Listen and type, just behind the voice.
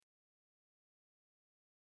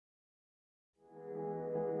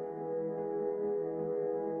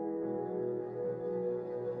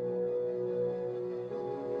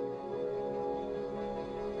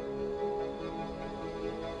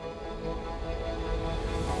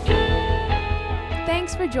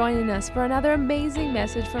Thanks for joining us for another amazing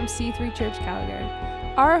message from C3 Church Calgary.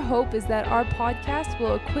 Our hope is that our podcast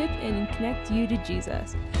will equip and connect you to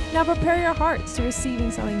Jesus. Now prepare your hearts to receiving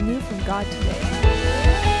something new from God today.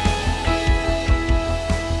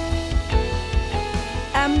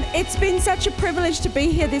 It's been such a privilege to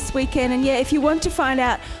be here this weekend, and if you want to find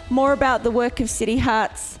out more about the work of City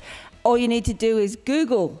Hearts, all you need to do is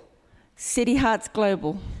Google City Hearts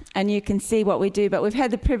Global and you can see what we do. But we've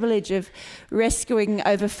had the privilege of rescuing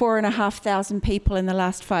over 4,500 people in the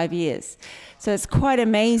last 5 years. So it's quite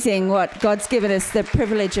amazing what God's given us the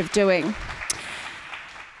privilege of doing.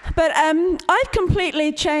 But I've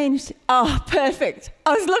completely changed. Oh, perfect.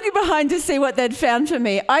 I was looking behind to see what they'd found for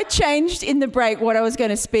me. I changed in the break what I was going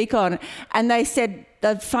to speak on, and they said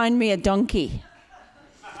they'd find me a donkey.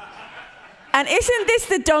 And isn't this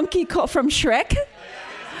the donkey from Shrek?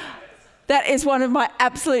 That is one of my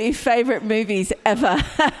absolutely favourite movies ever.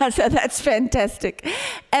 So that's fantastic.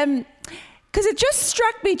 Because it just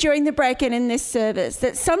struck me during the break and in this service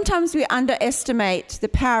that sometimes we underestimate the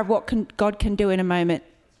power of what God can do in a moment.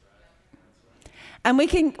 And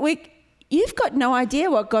you've got no idea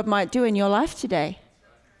what God might do in your life today.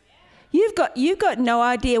 You've got no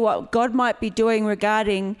idea what God might be doing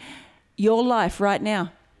regarding your life right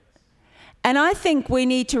now. And I think we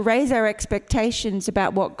need to raise our expectations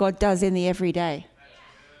about what God does in the everyday.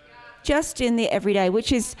 Just in the everyday,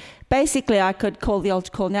 which is basically, I could call the altar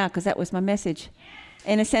call now because that was my message.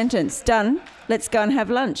 In a sentence, done. Let's go and have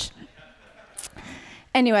lunch.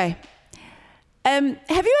 Anyway. Have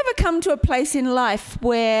you ever come to a place in life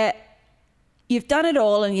where you've done it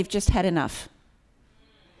all and you've just had enough?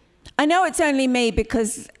 I know it's only me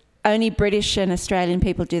because only British and Australian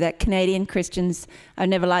people do that. Canadian Christians are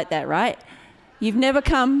never like that, right? You've never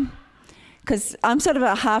come, because I'm sort of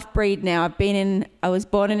a half-breed now. I was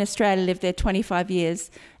born in Australia, lived there 25 years,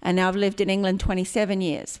 and now I've lived in England 27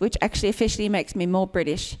 years, which actually officially makes me more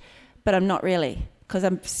British, but I'm not really. Because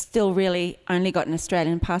I'm still really only got an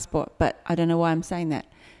Australian passport, but I don't know why I'm saying that.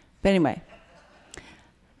 But anyway,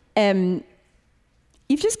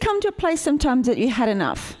 you've just come to a place sometimes that you had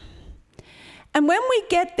enough. And when we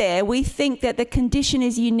get there, we think that the condition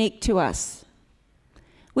is unique to us.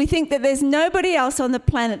 We think that there's nobody else on the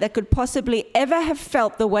planet that could possibly ever have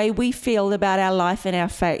felt the way we feel about our life and our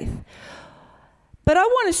faith. But I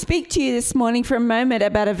want to speak to you this morning for a moment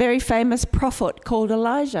about a very famous prophet called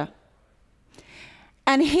Elijah.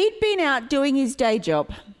 And he'd been out doing his day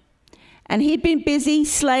job, and he'd been busy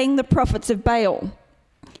slaying the prophets of Baal.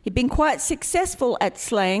 He'd been quite successful at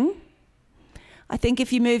slaying. I think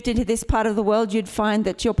if you moved into this part of the world, you'd find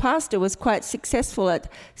that your pastor was quite successful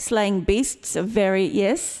at slaying beasts of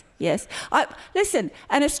yes. Listen,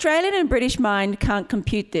 an Australian and British mind can't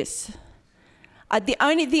compute this. The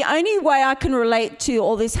only way I can relate to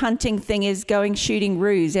all this hunting thing is going shooting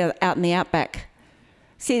roos out in the outback.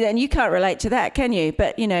 See, then you can't relate to that, can you?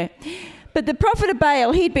 But the prophet of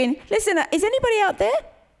Baal, he'd been, listen, is anybody out there?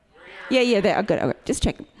 Yeah, there. Okay, just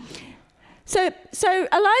checking. So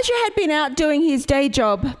Elijah had been out doing his day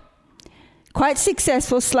job, quite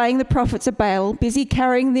successful, slaying the prophets of Baal, busy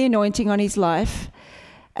carrying the anointing on his life.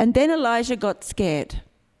 And then Elijah got scared.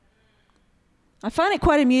 I find it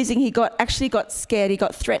quite amusing. He actually got scared. He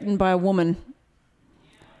got threatened by a woman.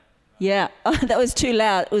 Yeah, that was too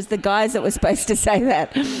loud. It was the guys that were supposed to say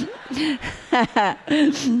that.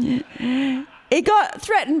 He got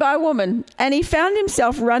threatened by a woman, and he found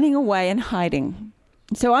himself running away and hiding.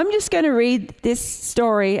 So I'm just going to read this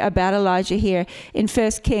story about Elijah here in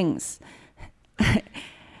 1 Kings.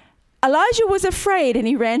 Elijah was afraid, and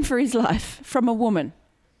he ran for his life from a woman.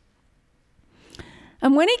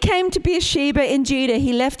 And when he came to Beersheba in Judah,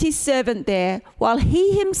 he left his servant there, while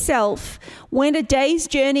he himself went a day's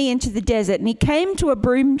journey into the desert. And he came to a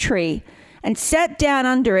broom tree and sat down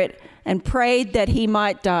under it and prayed that he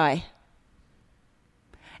might die.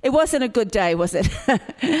 It wasn't a good day, was it?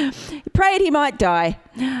 He prayed he might die.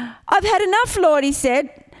 I've had enough, Lord, he said.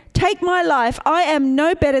 Take my life. I am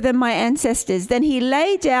no better than my ancestors. Then he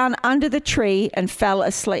lay down under the tree and fell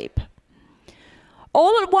asleep.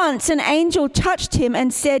 All at once, an angel touched him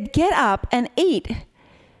and said, "Get up and eat."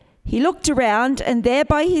 He looked around, and there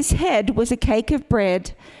by his head was a cake of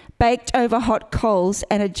bread baked over hot coals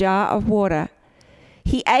and a jar of water.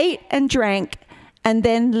 He ate and drank and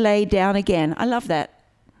then lay down again. I love that.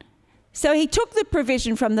 So he took the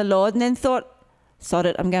provision from the Lord and then thought, sod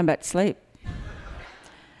it, I'm going back to sleep.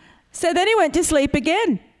 So then he went to sleep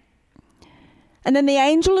again. And then the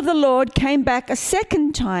angel of the Lord came back a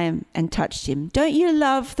second time and touched him. Don't you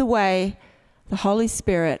love the way the Holy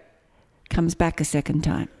Spirit comes back a second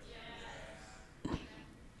time?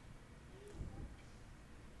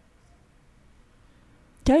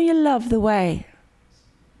 Don't you love the way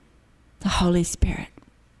the Holy Spirit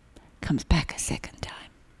comes back a second time?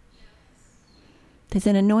 There's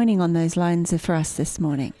an anointing on those lines for us this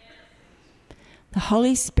morning. The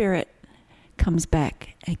Holy Spirit comes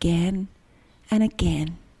back again and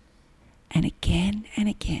again and again and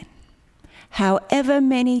again. However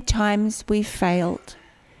many times we've failed,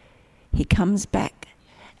 he comes back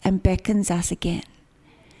and beckons us again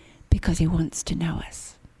because he wants to know us.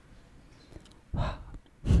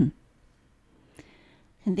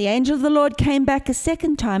 And the angel of the Lord came back a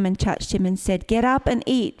second time and touched him and said, "Get up and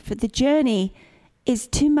eat, for the journey is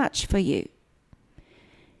too much for you."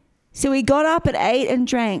 So he got up and ate and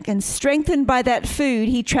drank, and strengthened by that food,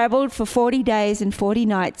 he traveled for 40 days and 40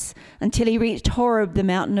 nights until he reached Horeb, the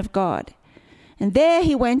mountain of God. And there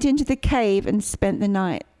he went into the cave and spent the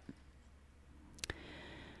night.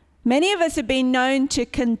 Many of us have been known to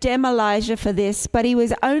condemn Elijah for this, but he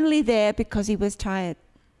was only there because he was tired.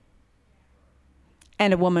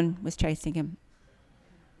 And a woman was chasing him.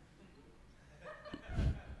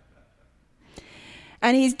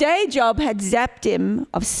 And his day job had zapped him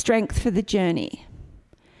of strength for the journey.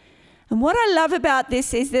 And what I love about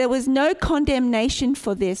this is there was no condemnation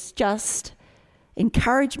for this, just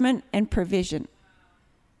encouragement and provision.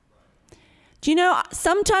 Do you know,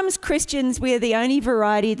 sometimes Christians, we are the only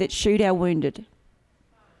variety that shoot our wounded.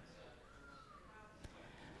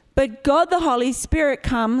 But God, the Holy Spirit,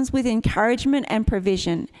 comes with encouragement and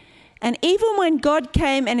provision. And even when God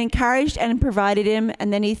came and encouraged and provided him,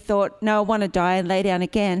 and then he thought, no, I want to die and lay down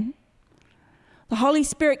again, the Holy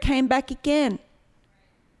Spirit came back again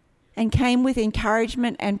and came with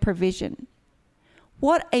encouragement and provision.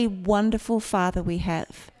 What a wonderful Father we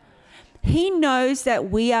have. He knows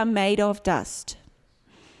that we are made of dust.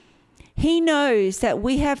 He knows that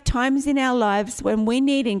we have times in our lives when we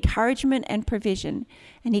need encouragement and provision.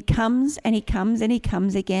 And he comes and he comes and he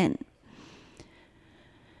comes again.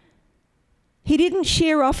 He didn't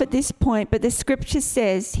sheer off at this point, but the scripture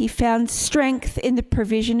says he found strength in the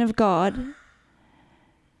provision of God.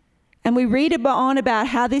 And we read on about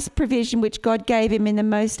how this provision which God gave him in the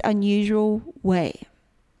most unusual way.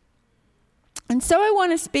 And so I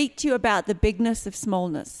want to speak to you about the bigness of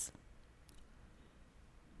smallness.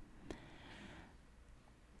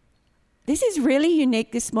 This is really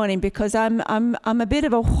unique this morning because I'm a bit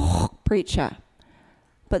of a preacher.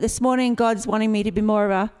 But this morning God's wanting me to be more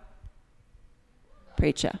of a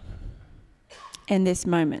preacher in this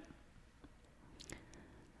moment.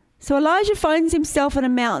 So Elijah finds himself on a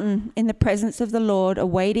mountain in the presence of the Lord,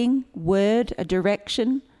 awaiting word, a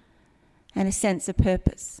direction, and a sense of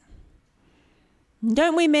purpose.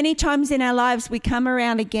 Don't we, many times in our lives, we come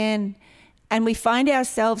around again and we find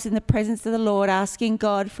ourselves in the presence of the Lord asking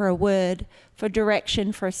God for a word, for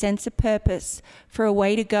direction, for a sense of purpose, for a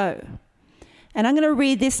way to go. And I'm going to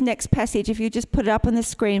read this next passage, if you just put it up on the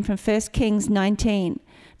screen, from 1 Kings 19,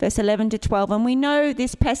 verse 11 to 12. And we know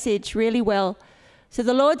this passage really well. So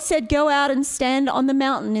the Lord said, "Go out and stand on the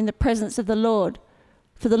mountain in the presence of the Lord,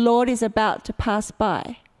 for the Lord is about to pass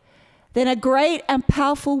by." Then a great and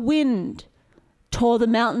powerful wind tore the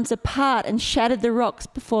mountains apart and shattered the rocks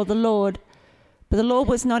before the Lord. But the Lord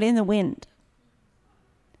was not in the wind.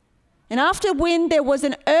 And after wind there was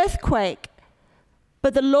an earthquake,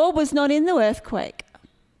 but the Lord was not in the earthquake.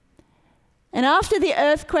 And after the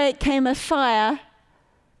earthquake came a fire,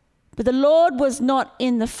 but the Lord was not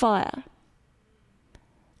in the fire.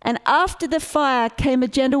 And after the fire came a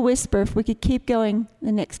gentle whisper. If we could keep going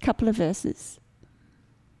the next couple of verses.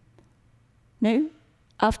 No?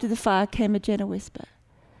 After the fire came a gentle whisper.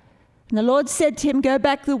 And the Lord said to him, "Go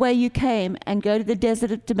back the way you came and go to the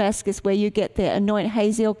desert of Damascus. Where you get there, anoint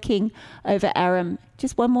Hazael king over Aram."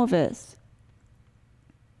 Just one more verse.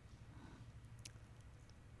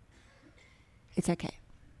 It's okay.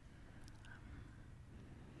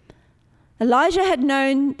 Elijah had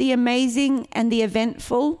known the amazing and the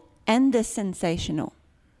eventful and the sensational.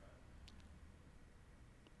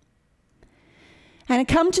 And it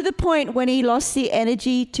come to the point when he lost the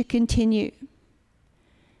energy to continue.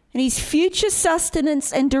 And his future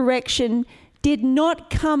sustenance and direction did not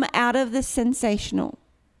come out of the sensational.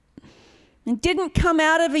 It didn't come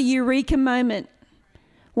out of a eureka moment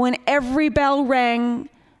when every bell rang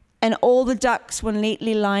and all the ducks were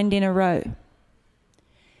neatly lined in a row.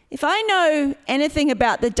 If I know anything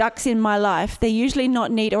about the ducks in my life, they're usually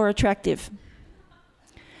not neat or attractive.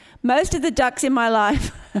 Most of the ducks in my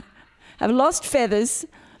life have lost feathers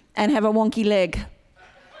and have a wonky leg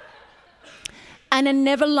and are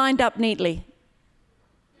never lined up neatly.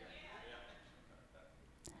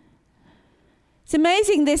 It's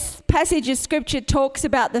amazing, this passage of scripture talks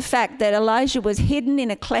about the fact that Elijah was hidden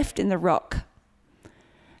in a cleft in the rock.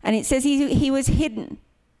 And it says he was hidden.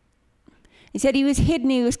 He said he was hidden,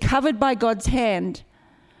 he was covered by God's hand.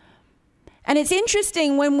 And it's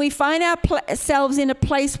interesting when we find ourselves in a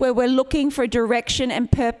place where we're looking for direction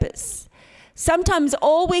and purpose. Sometimes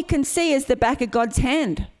all we can see is the back of God's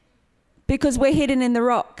hand because we're hidden in the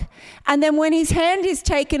rock. And then when his hand is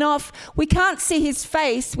taken off, we can't see his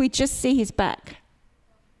face, we just see his back.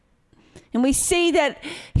 And we see that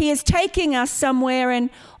he is taking us somewhere and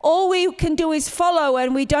all we can do is follow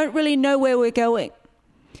and we don't really know where we're going.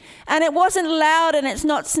 And it wasn't loud and it's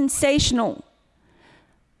not sensational.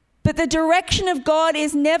 But the direction of God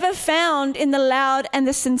is never found in the loud and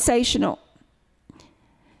the sensational.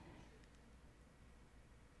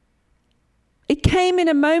 It came in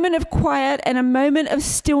a moment of quiet and a moment of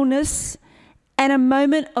stillness and a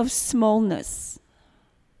moment of smallness.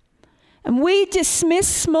 And we dismiss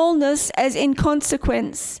smallness as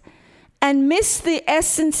inconsequence and miss the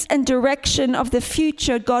essence and direction of the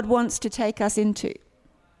future God wants to take us into.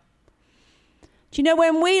 Do you know,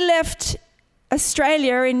 when we left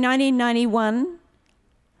Australia in 1991,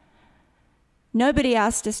 nobody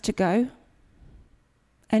asked us to go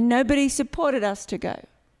and nobody supported us to go.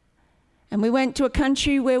 And we went to a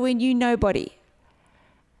country where we knew nobody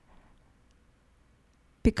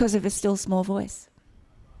because of a still small voice.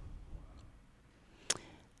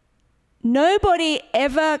 Nobody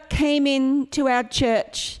ever came into our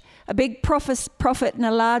church, a big prophet in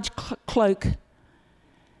a large cloak,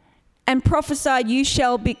 and prophesied, you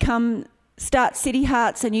shall start City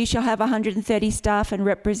Hearts and you shall have 130 staff and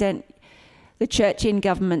represent the church in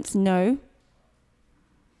governments. No.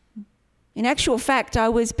 In actual fact, I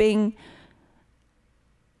was being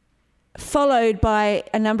followed by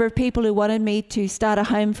a number of people who wanted me to start a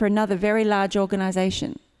home for another very large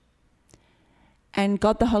organisation. And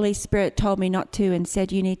God the Holy Spirit told me not to and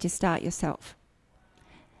said, you need to start yourself.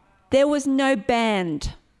 There was no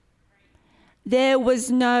band. There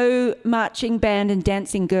was no marching band and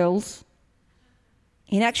dancing girls.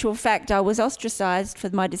 In actual fact, I was ostracized for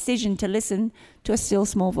my decision to listen to a still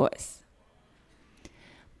small voice.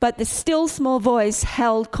 But the still small voice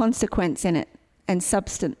held consequence in it and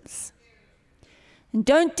substance. And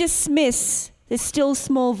don't dismiss the still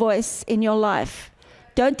small voice in your life.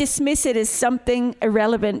 Don't dismiss it as something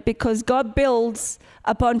irrelevant, because God builds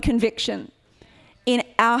upon conviction in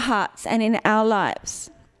our hearts and in our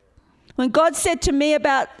lives. When God said to me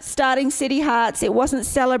about starting City Hearts, it wasn't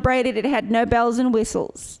celebrated, it had no bells and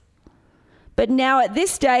whistles. But now at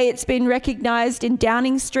this day, it's been recognised in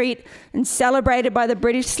Downing Street and celebrated by the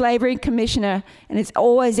British Slavery Commissioner, and it's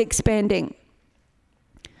always expanding.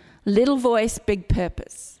 Little voice, big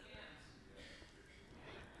purpose.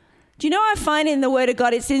 Do you know, I find in the Word of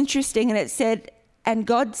God, it's interesting, and it said, and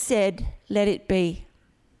God said, let it be.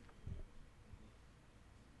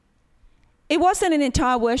 It wasn't an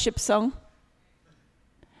entire worship song.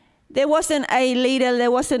 There wasn't a leader,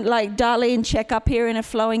 there wasn't like Darlene Check up here in a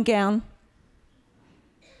flowing gown.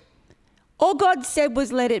 All God said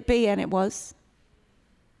was let it be, and it was.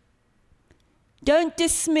 Don't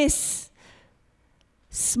dismiss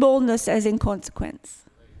smallness as inconsequence.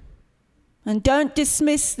 And don't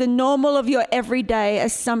dismiss the normal of your everyday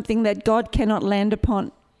as something that God cannot land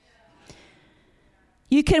upon.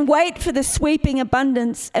 You can wait for the sweeping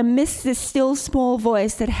abundance and miss the still small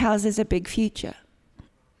voice that houses a big future.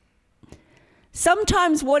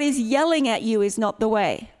 Sometimes what is yelling at you is not the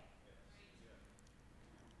way.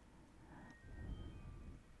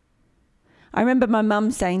 I remember my mum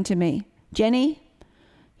saying to me, Jenny,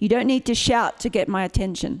 you don't need to shout to get my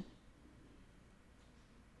attention.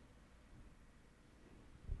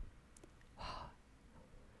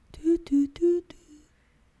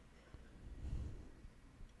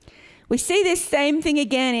 We see this same thing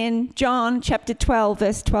again in John chapter 12,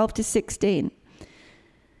 verse 12 to 16.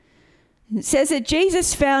 It says that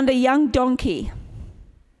Jesus found a young donkey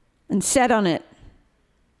and sat on it.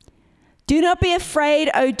 Do not be afraid,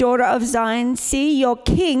 O daughter of Zion. See, your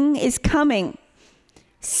king is coming,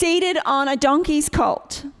 seated on a donkey's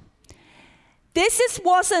colt. This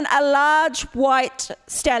wasn't a large white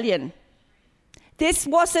stallion. This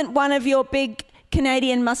wasn't one of your big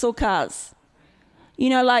Canadian muscle cars. You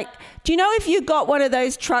know, like, do you know if you got one of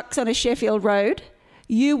those trucks on a Sheffield road,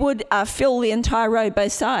 you would fill the entire road,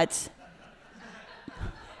 both sides.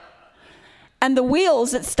 And the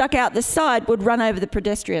wheels that stuck out the side would run over the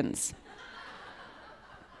pedestrians.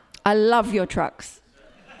 I love your trucks.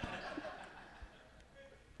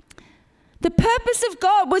 The purpose of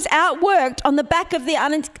God was outworked on the back of the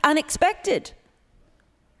unexpected.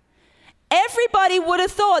 Everybody would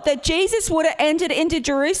have thought that Jesus would have entered into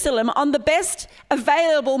Jerusalem on the best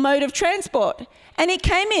available mode of transport. And he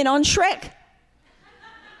came in on Shrek.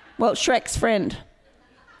 Well, Shrek's friend.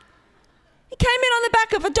 He came in on the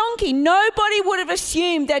back of a donkey. Nobody would have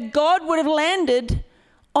assumed that God would have landed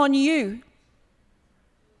on you.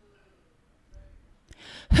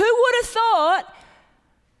 Who would have thought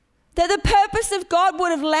that the purpose of God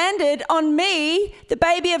would have landed on me, the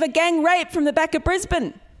baby of a gang rape from the back of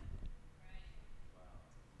Brisbane?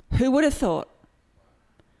 Who would have thought?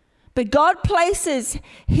 But God places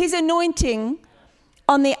his anointing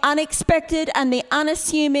on the unexpected and the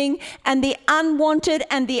unassuming and the unwanted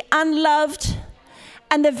and the unloved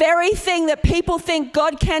and the very thing that people think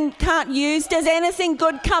God can't use. Does anything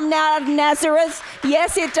good come out of Nazareth?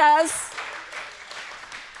 Yes, it does.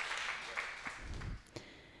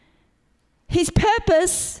 His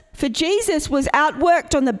purpose for Jesus was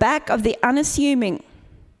outworked on the back of the unassuming.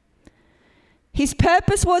 His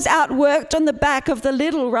purpose was outworked on the back of the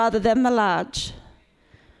little rather than the large.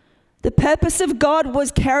 The purpose of God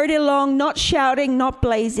was carried along, not shouting, not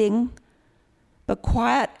blazing, but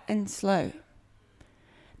quiet and slow.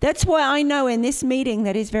 That's why I know in this meeting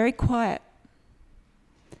that is very quiet.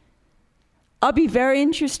 I'll be very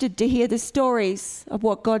interested to hear the stories of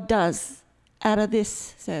what God does out of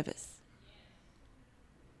this service.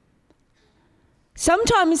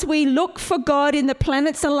 Sometimes we look for God in the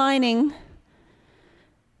planets aligning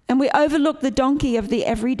and we overlook the donkey of the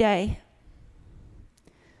everyday.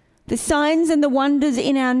 The signs and the wonders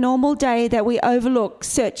in our normal day that we overlook,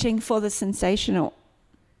 searching for the sensational.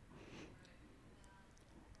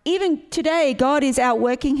 Even today, God is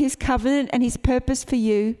outworking his covenant and his purpose for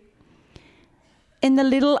you in the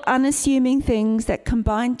little unassuming things that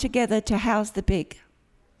combine together to house the big.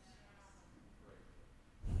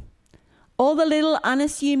 All the little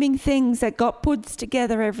unassuming things that God puts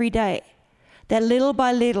together every day, that little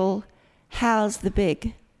by little house the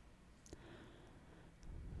big.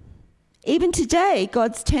 Even today,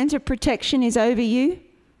 God's tent of protection is over you,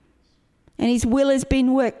 and his will has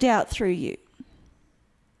been worked out through you.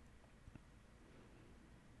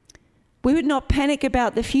 We would not panic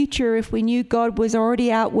about the future if we knew God was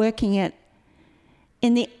already outworking it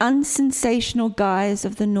in the unsensational guise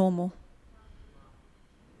of the normal.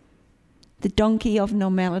 The donkey of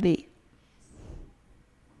normality.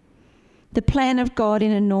 The plan of God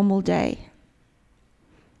in a normal day.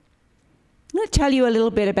 I'm going to tell you a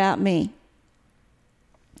little bit about me.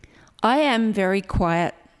 I am very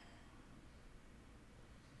quiet.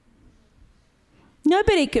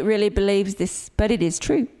 Nobody really believes this, but it is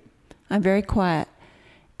true. I'm very quiet.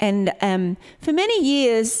 And for many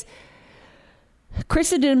years,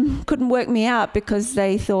 Christendom couldn't work me out because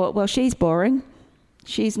they thought, well, she's boring.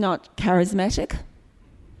 She's not charismatic.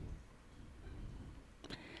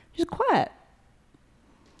 She's quiet.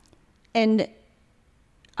 And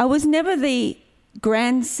I was never the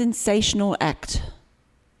grand sensational act,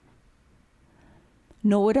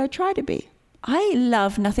 nor would I try to be. I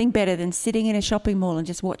love nothing better than sitting in a shopping mall and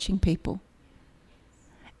just watching people.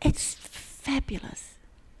 It's fabulous.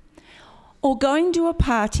 Or going to a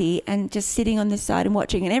party and just sitting on the side and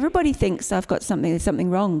watching, and everybody thinks there's something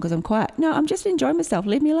wrong because I'm quiet. No, I'm just enjoying myself.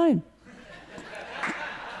 Leave me alone.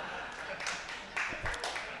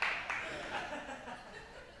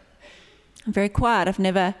 I'm very quiet. I've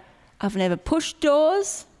never pushed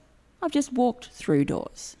doors. I've just walked through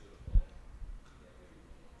doors.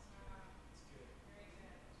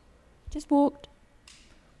 Just walked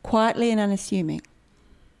quietly and unassuming.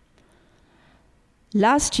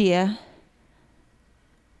 Last year,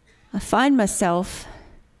 I find myself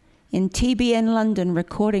in TBN London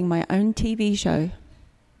recording my own TV show.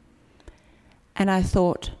 And I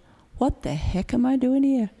thought, what the heck am I doing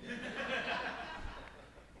here?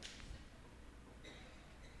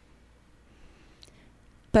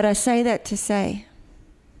 But I say that to say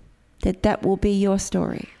that will be your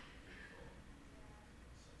story.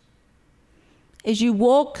 As you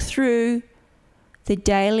walk through the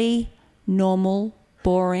daily, normal,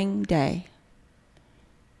 boring day,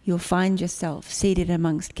 you'll find yourself seated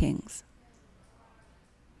amongst kings.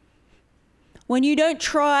 When you don't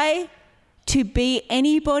try to be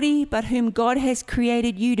anybody but whom God has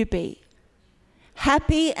created you to be,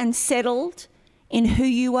 happy and settled in who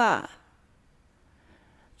you are,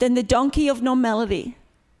 then the donkey of normality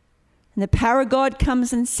and the power of God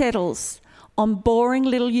comes and settles on boring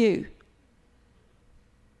little you.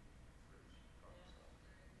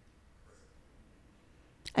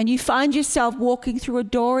 And you find yourself walking through a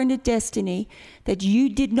door into destiny that you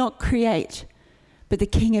did not create, but the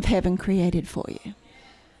King of Heaven created for you.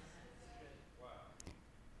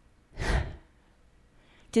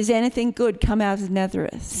 Does anything good come out of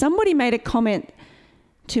Nazareth? Somebody made a comment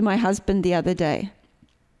to my husband the other day.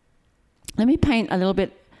 Let me paint a little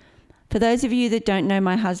bit For those of you that don't know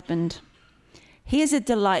my husband, he is a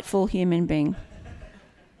delightful human being.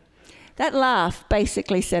 That laugh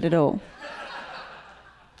basically said it all.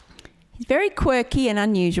 He's very quirky and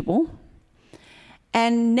unusual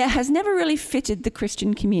and has never really fitted the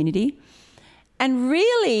Christian community, and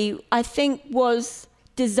really, I think, was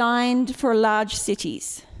designed for large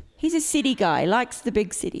cities. He's a city guy, likes the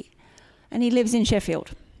big city, and he lives in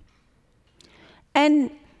Sheffield.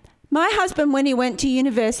 And my husband, when he went to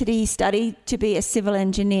university, he studied to be a civil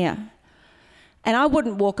engineer. And I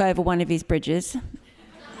wouldn't walk over one of his bridges.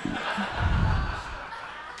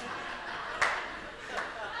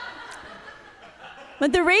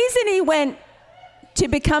 But the reason he went to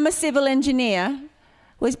become a civil engineer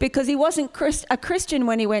was because he wasn't a Christian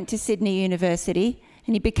when he went to Sydney University,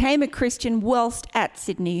 and he became a Christian whilst at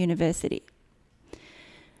Sydney University.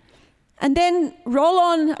 And then roll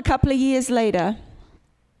on a couple of years later,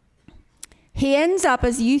 he ends up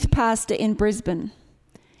as youth pastor in Brisbane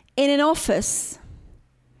in an office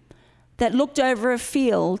that looked over a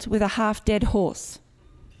field with a half-dead horse.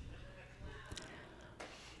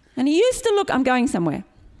 And he used to look, I'm going somewhere.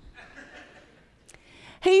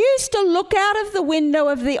 He used to look out of the window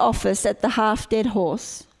of the office at the half-dead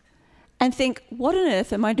horse and think, what on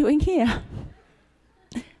earth am I doing here?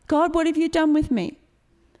 God, what have you done with me?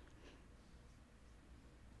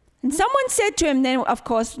 And someone said to him then, of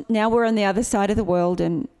course, now we're on the other side of the world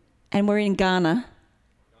and we're in Ghana.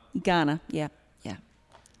 Ghana, yeah,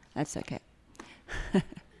 that's okay.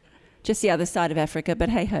 Just the other side of Africa, but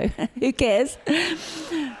hey-ho, who cares?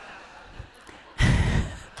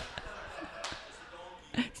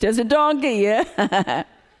 It's just a donkey, yeah?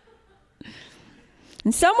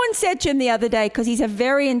 And someone said to him the other day, because he's a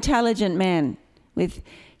very intelligent man,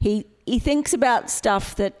 he thinks about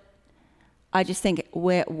stuff that I just think,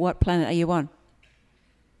 what planet are you on?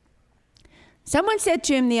 Someone said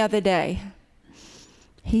to him the other day,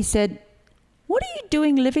 he said, what are you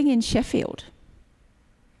doing living in Sheffield?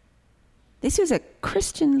 This was a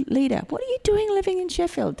Christian leader. What are you doing living in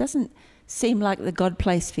Sheffield? Doesn't seem like the God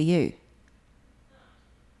place for you.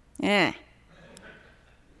 Yeah.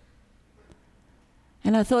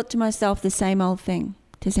 And I thought to myself the same old thing.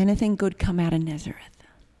 Does anything good come out of Nazareth?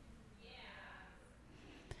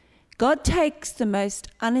 God takes the most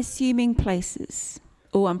unassuming places.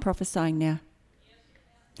 Oh, I'm prophesying now.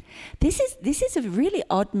 This is a really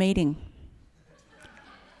odd meeting.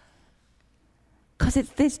 Because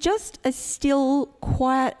there's just a still,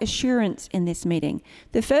 quiet assurance in this meeting.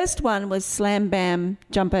 The first one was slam, bam,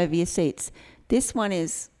 jump over your seats. This one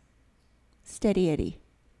is steady Eddie.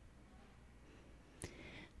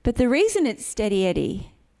 But the reason it's steady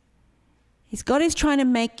Eddie is God is trying to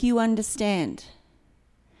make you understand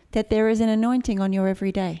that there is an anointing on your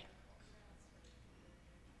every day.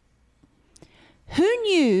 Who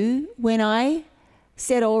knew when I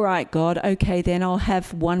said, all right, God, okay, then I'll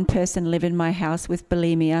have one person live in my house with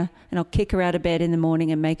bulimia and I'll kick her out of bed in the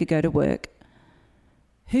morning and make her go to work?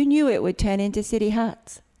 Who knew it would turn into City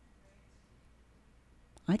Hearts?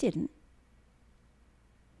 I didn't.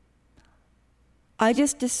 I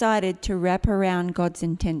just decided to wrap around God's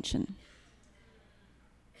intention.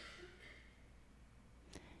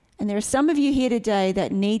 And there are some of you here today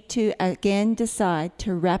that need to again decide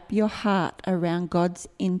to wrap your heart around God's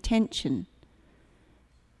intention,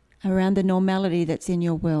 around the normality that's in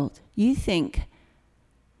your world. You think,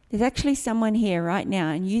 there's actually someone here right now,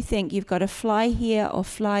 and you think you've got to fly here or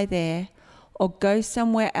fly there or go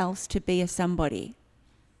somewhere else to be a somebody.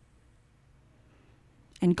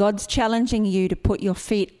 And God's challenging you to put your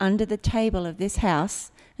feet under the table of this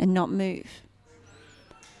house and not move.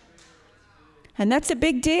 And that's a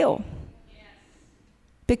big deal.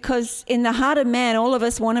 Because in the heart of man, all of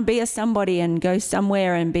us want to be a somebody and go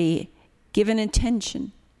somewhere and be given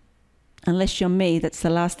attention. Unless you're me, that's the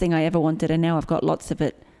last thing I ever wanted, and now I've got lots of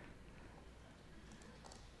it.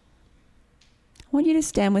 I want you to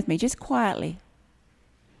stand with me, just quietly.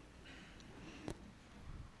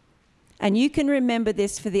 And you can remember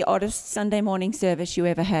this for the oddest Sunday morning service you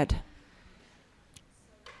ever had.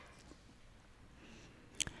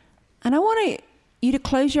 And I want you to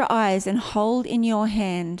close your eyes and hold in your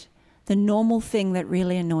hand the normal thing that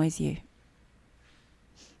really annoys you.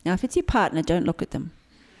 Now, if it's your partner, don't look at them.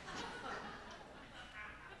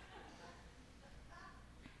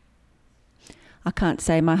 I can't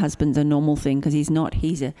say my husband's a normal thing because he's not.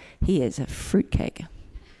 He is a fruitcake.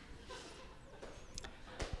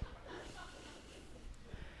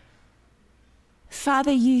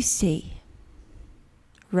 Father, you see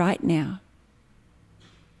right now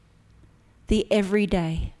the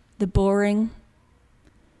everyday, the boring,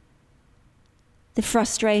 the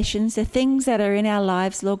frustrations, the things that are in our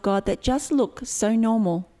lives, Lord God, that just look so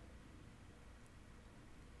normal.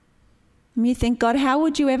 And you think, God, how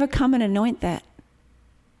would you ever come and anoint that?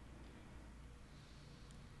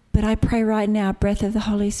 But I pray right now, breath of the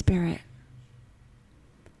Holy Spirit,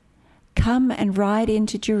 come and ride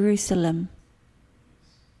into Jerusalem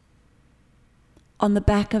on the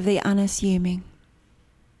back of the unassuming.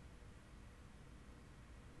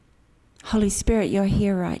 Holy Spirit, you're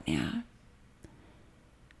here right now.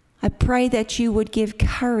 I pray that you would give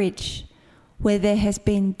courage where there has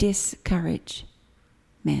been discouragement.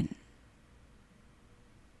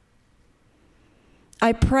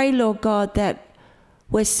 I pray, Lord God, that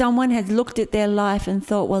where someone had looked at their life and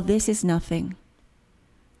thought, well, this is nothing,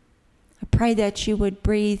 I pray that you would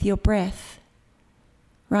breathe your breath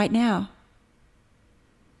right now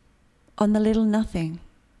on the little nothing.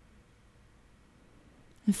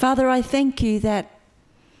 And Father, I thank you that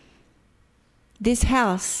this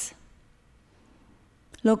house,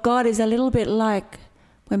 Lord God, is a little bit like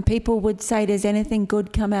when people would say, does anything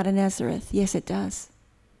good come out of Nazareth? Yes, it does.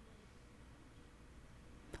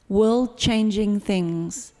 World-changing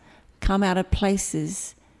things come out of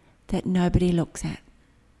places that nobody looks at.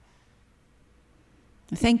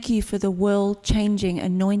 Thank you for the world-changing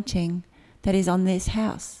anointing that is on this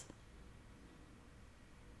house.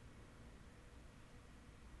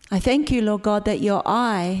 I thank you, Lord God, that your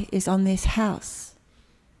eye is on this house.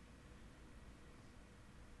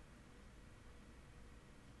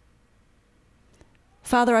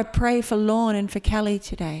 Father, I pray for Lorne and for Kelly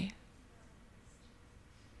today.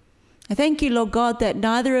 I thank you, Lord God, that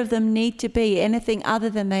neither of them need to be anything other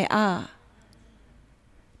than they are.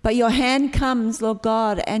 But your hand comes, Lord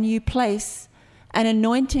God, and you place an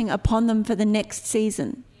anointing upon them for the next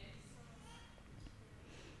season.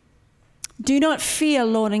 Do not fear,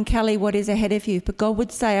 Lorne and Kelly, what is ahead of you. But God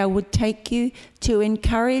would say, I would take you to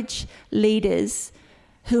encourage leaders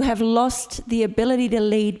who have lost the ability to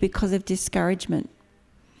lead because of discouragement.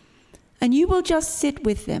 And you will just sit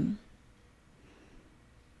with them.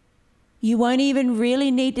 You won't even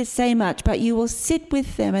really need to say much, but you will sit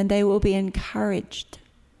with them and they will be encouraged.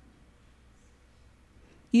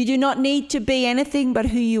 You do not need to be anything but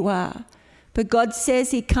who you are. But God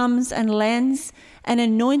says he comes and lands an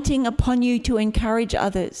anointing upon you to encourage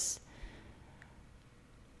others.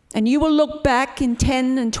 And you will look back in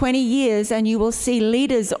 10 and 20 years and you will see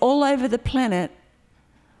leaders all over the planet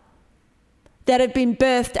that have been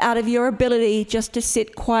birthed out of your ability just to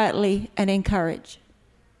sit quietly and encourage.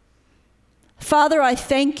 Father, I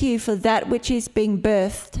thank you for that which is being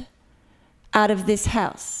birthed out of this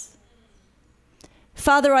house.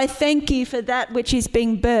 Father, I thank you for that which is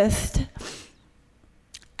being birthed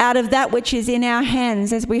out of that which is in our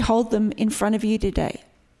hands as we hold them in front of you today.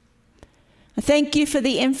 I thank you for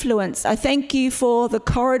the influence. I thank you for the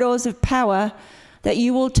corridors of power that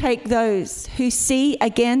you will take those who see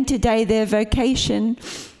again today their vocation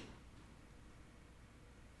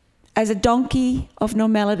as a donkey of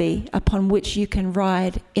normality upon which you can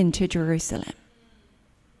ride into Jerusalem.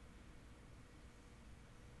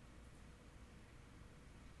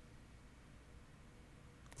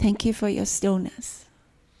 Thank you for your stillness.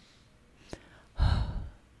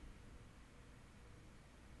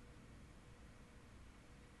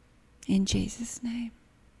 In Jesus' name.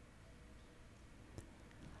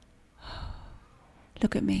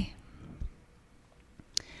 Look at me.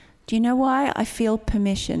 Do you know why I feel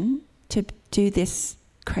permission to do this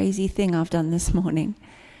crazy thing I've done this morning?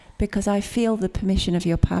 Because I feel the permission of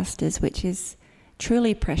your pastors, which is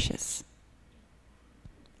truly precious.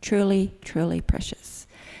 Truly, truly precious.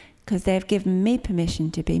 Because they've given me permission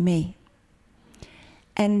to be me.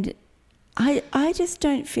 And I just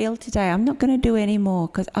don't feel today, I'm not going to do any more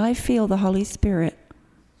because I feel the Holy Spirit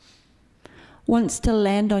wants to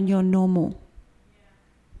land on your normal.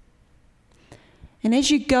 And as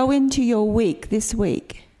you go into your week this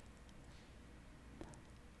week,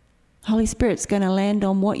 Holy Spirit's going to land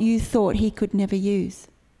on what you thought he could never use.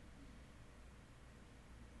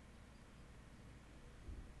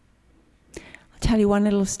 I'll tell you one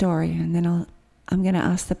little story and then I'm going to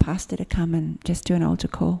ask the pastor to come and just do an altar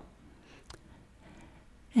call.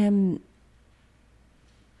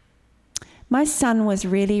 My son was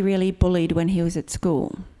really, really bullied when he was at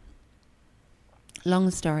school.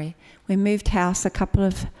 Long story. We moved house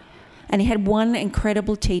and he had one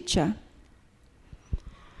incredible teacher,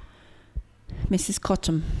 Mrs.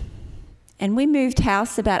 Cottam. And we moved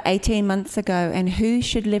house about 18 months ago, and who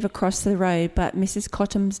should live across the road but Mrs.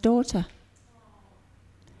 Cottam's daughter?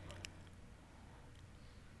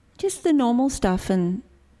 Just the normal stuff. And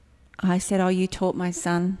I said, oh, you taught my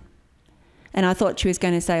son. And I thought she was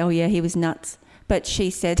going to say, oh yeah, he was nuts. but she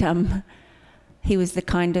said he was the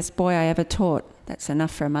kindest boy I ever taught. That's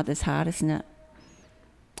enough for a mother's heart, isn't it?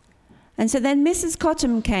 And so then Mrs.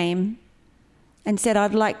 Cottam came and said,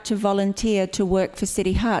 I'd like to volunteer to work for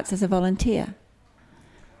City Hearts as a volunteer.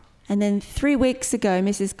 And then 3 weeks ago,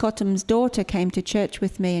 Mrs. Cottam's daughter came to church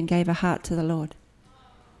with me and gave her heart to the Lord.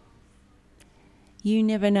 You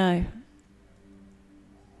never know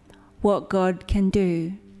what God can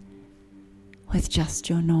do with just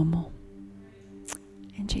your normal.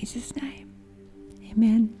 In Jesus' name,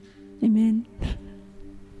 amen, amen.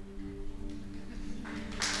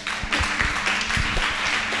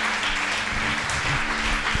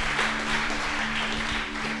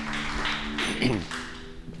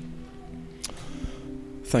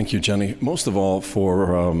 Thank you, Jenny. Most of all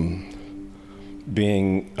for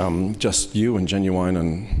being just you and genuine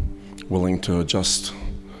and willing to adjust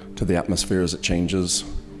to the atmosphere as it changes.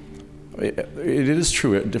 It is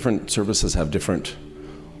true, different services have different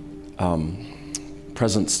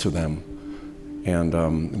presence to them.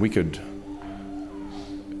 And we could...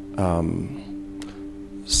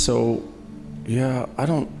 so, yeah, I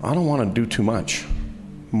don't want to do too much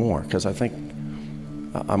more, because I think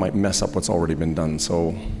I might mess up what's already been done.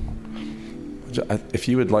 So if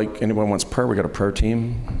you would like, anyone wants prayer, we got a prayer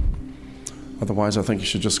team. Otherwise, I think you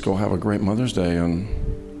should just go have a great Mother's Day and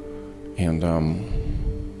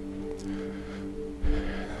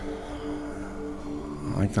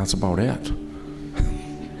I think that's about it.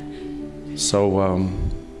 So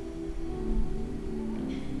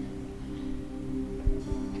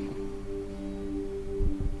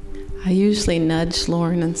I usually nudge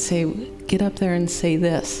Lauren and say, get up there and say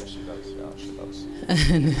this. She does, yeah, she does.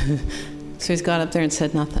 And so he's got up there and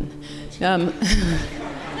said nothing. That's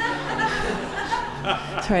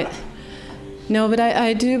right. No, but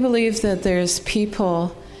I do believe that there's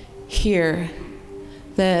people here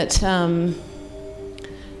that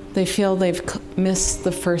they feel they've missed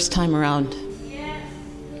the first time around. Yes.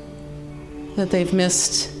 That they've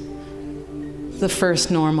missed the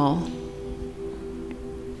first normal.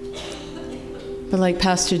 But like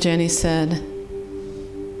Pastor Jenny said,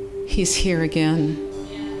 he's here again.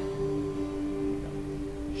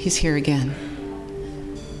 He's here again.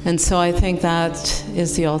 And so I think that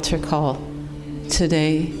is the altar call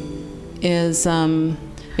today, is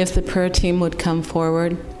if the prayer team would come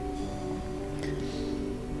forward,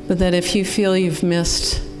 but that if you feel you've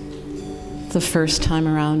missed the first time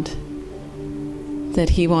around, that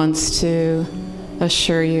he wants to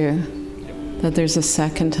assure you that there's a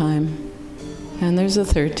second time, and there's a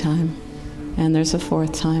third time, and there's a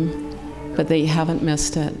fourth time, but that you haven't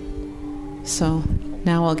missed it. So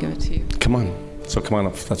now I'll give it to you. Come on. So come on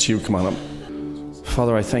up. That's you. Come on up.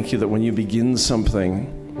 Father, I thank you that when you begin something,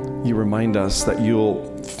 you remind us that you'll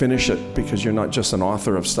finish it, because you're not just an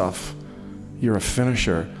author of stuff. You're a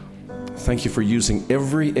finisher. Thank you for using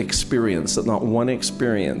every experience, that not one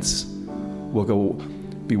experience will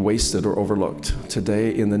be wasted or overlooked.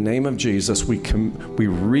 Today, in the name of Jesus, we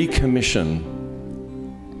recommission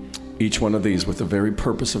each one of these with the very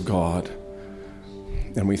purpose of God.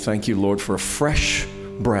 And we thank you, Lord, for a fresh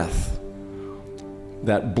breath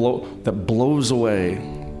that blows away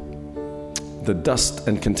the dust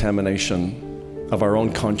and contamination of our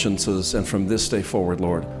own consciences. And from this day forward,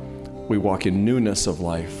 Lord, we walk in newness of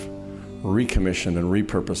life, recommission and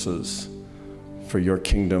repurposes for your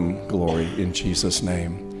kingdom glory. In Jesus'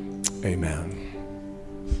 name, amen.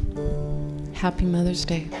 Happy Mother's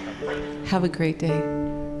Day. Have a great day.